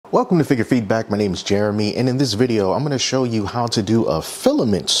Welcome to Figure Feedback. My name is Jeremy, and in this video I'm going to show you how to do a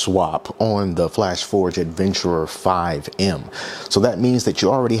filament swap on the Flashforge Adventurer 5M. So that means that you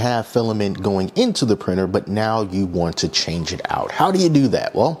already have filament going into the printer, but now you want to change it out. How do you do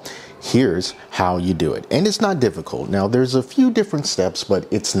that? Well, here's how you do it, and it's not difficult. Now there's a few different steps, but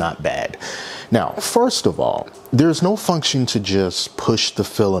it's not bad. Now, first of all, there's no function to just push the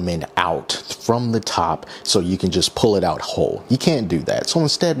filament out from the top so you can just pull it out whole. You can't do that. So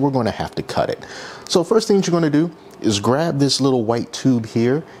instead, we're going to have to cut it. So first thing you're going to do is grab this little white tube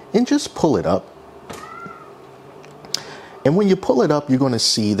here and just pull it up. And when you pull it up, you're going to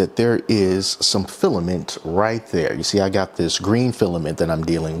see that there is some filament right there. You see, I got this green filament that I'm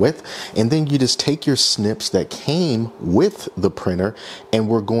dealing with. And then you just take your snips that came with the printer and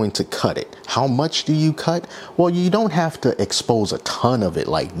we're going to cut it. How much do you cut? Well, you don't have to expose a ton of it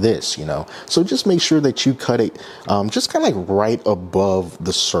like this, you know. So just make sure that you cut it just kind of like right above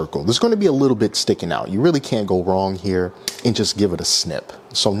the circle. There's going to be a little bit sticking out. You really can't go wrong here, and just give it a snip.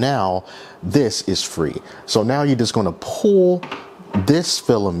 So now this is free. So now you're just going to pull this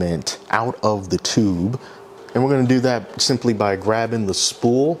filament out of the tube. And we're going to do that simply by grabbing the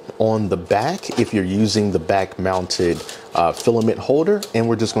spool on the back if you're using the back mounted filament holder. And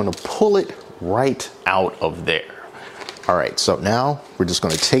we're just going to pull it right out of there. All right, so now we're just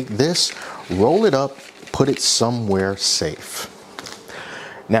going to take this, roll it up, put it somewhere safe.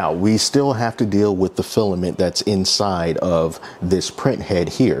 Now, we still have to deal with the filament that's inside of this print head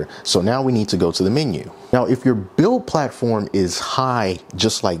here. So now we need to go to the menu. Now, if your build platform is high,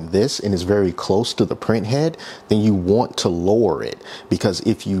 just like this, and is very close to the print head, then you want to lower it. Because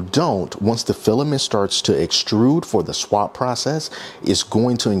if you don't, once the filament starts to extrude for the swap process, it's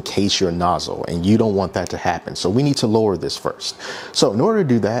going to encase your nozzle, and you don't want that to happen. So we need to lower this first. So in order to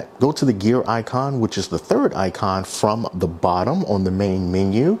do that, go to the gear icon, which is the third icon from the bottom on the main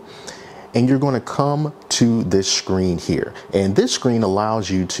menu. And you're going to come to this screen here. And this screen allows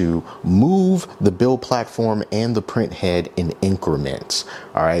you to move the build platform and the print head in increments.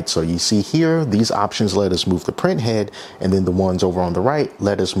 All right, so you see here, these options let us move the print head, and then the ones over on the right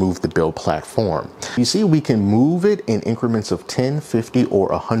let us move the build platform. You see, we can move it in increments of 10, 50, or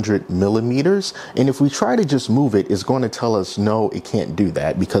 100 millimeters. And if we try to just move it, it's going to tell us, no, it can't do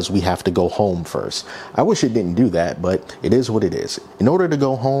that because we have to go home first. I wish it didn't do that, but it is what it is. In order to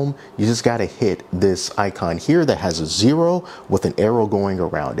go home, you just got to hit this icon here that has a 0 with an arrow going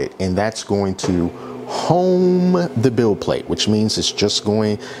around it, and that's going to home the build plate, which means it's just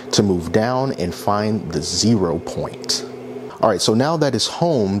going to move down and find the 0 point. All right, so now that it's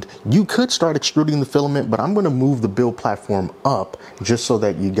homed, you could start extruding the filament, but I'm going to move the build platform up just so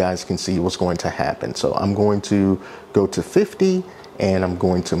that you guys can see what's going to happen. So I'm going to go to 50 and I'm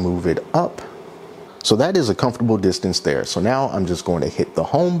going to move it up. So that is a comfortable distance there. So now I'm just going to hit the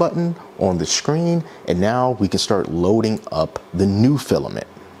home button on the screen, and now we can start loading up the new filament.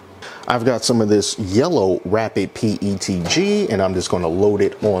 I've got some of this yellow rapid PETG, and I'm just going to load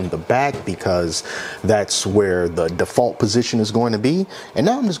it on the back because that's where the default position is going to be. And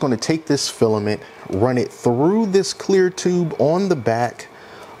now I'm just going to take this filament, run it through this clear tube on the back,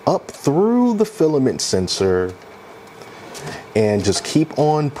 up through the filament sensor, and just keep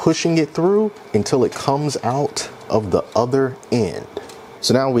on pushing it through until it comes out of the other end.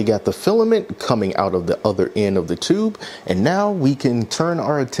 So now we got the filament coming out of the other end of the tube, and now we can turn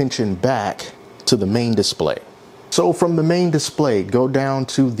our attention back to the main display. So from the main display, go down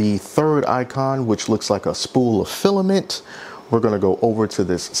to the third icon, which looks like a spool of filament. We're going to go over to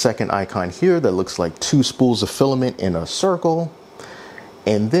this second icon here that looks like 2 spools of filament in a circle,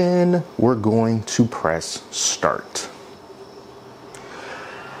 and then we're going to press start.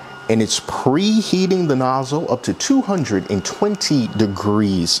 And it's preheating the nozzle up to 220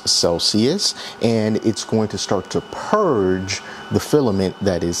 degrees Celsius, and it's going to start to purge the filament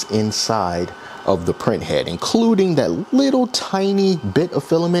that is inside of the print head, including that little tiny bit of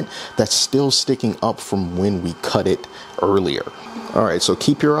filament that's still sticking up from when we cut it earlier. All right, so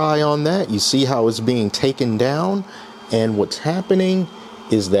keep your eye on that. You see how it's being taken down, and what's happening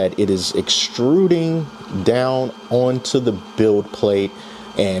is that it is extruding down onto the build plate.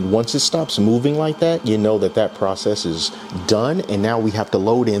 And once it stops moving like that, you know that that process is done, and now we have to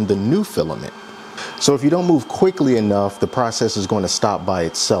load in the new filament. So if you don't move quickly enough, the process is going to stop by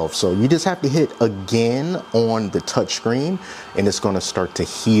itself. So you just have to hit again on the touch screen, and it's going to start to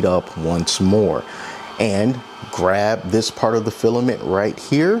heat up once more. And grab this part of the filament right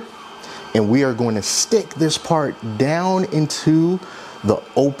here, and we are going to stick this part down into the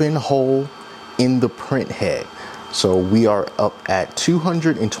open hole in the print head. So we are up at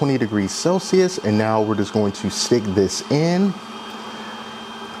 220 degrees Celsius, and now we're just going to stick this in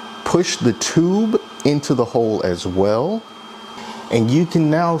push the tube into the hole as well, and you can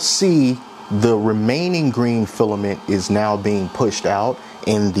now see the remaining green filament is now being pushed out,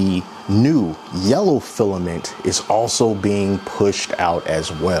 and the new yellow filament is also being pushed out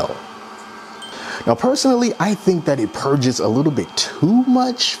as well. Now personally, I think that it purges a little bit too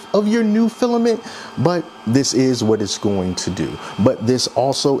much of your new filament, but this is what it's going to do. But this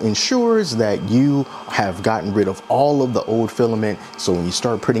also ensures that you have gotten rid of all of the old filament, so when you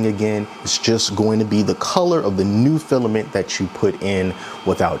start printing again, it's just going to be the color of the new filament that you put in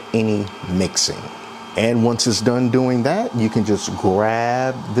without any mixing. And once it's done doing that, you can just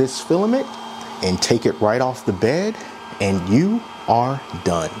grab this filament and take it right off the bed, and you are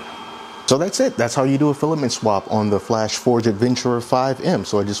done. So that's it. That's how you do a filament swap on the Flashforge Adventurer 5M.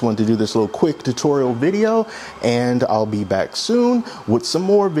 So I just wanted to do this little quick tutorial video, and I'll be back soon with some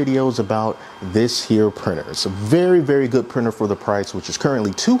more videos about this here printer. It's a very, very good printer for the price, which is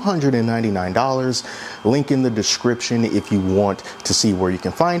currently $299. Link in the description if you want to see where you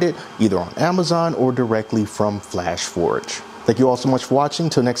can find it, either on Amazon or directly from Flashforge. Thank you all so much for watching.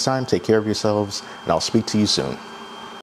 Till next time, take care of yourselves, and I'll speak to you soon.